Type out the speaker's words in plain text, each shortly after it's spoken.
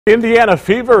Indiana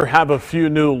Fever have a few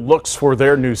new looks for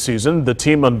their new season. The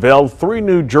team unveiled 3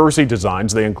 new jersey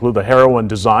designs. They include the Heroine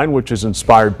design, which is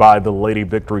inspired by the Lady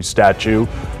Victory statue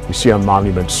you see on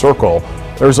Monument Circle.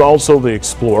 There's also the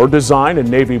Explorer design, a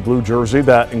navy blue jersey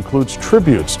that includes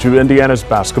tributes to Indiana's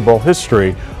basketball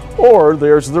history. Or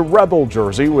there's the Rebel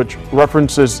jersey, which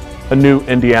references a new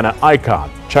Indiana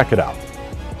icon. Check it out.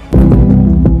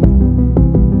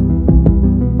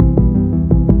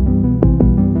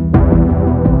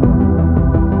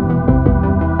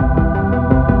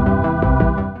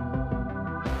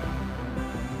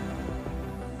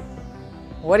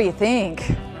 What do you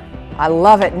think? I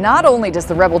love it. Not only does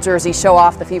the Rebel jersey show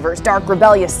off the Fever's dark,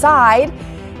 rebellious side,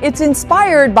 it's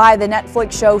inspired by the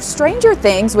Netflix show Stranger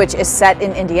Things, which is set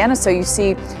in Indiana. So you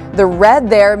see the red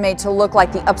there made to look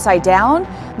like the upside down.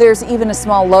 There's even a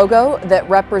small logo that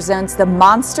represents the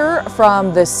monster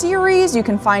from the series. You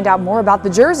can find out more about the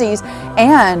jerseys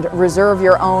and reserve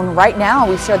your own right now.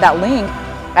 We've shared that link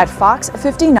at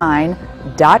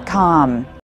fox59.com.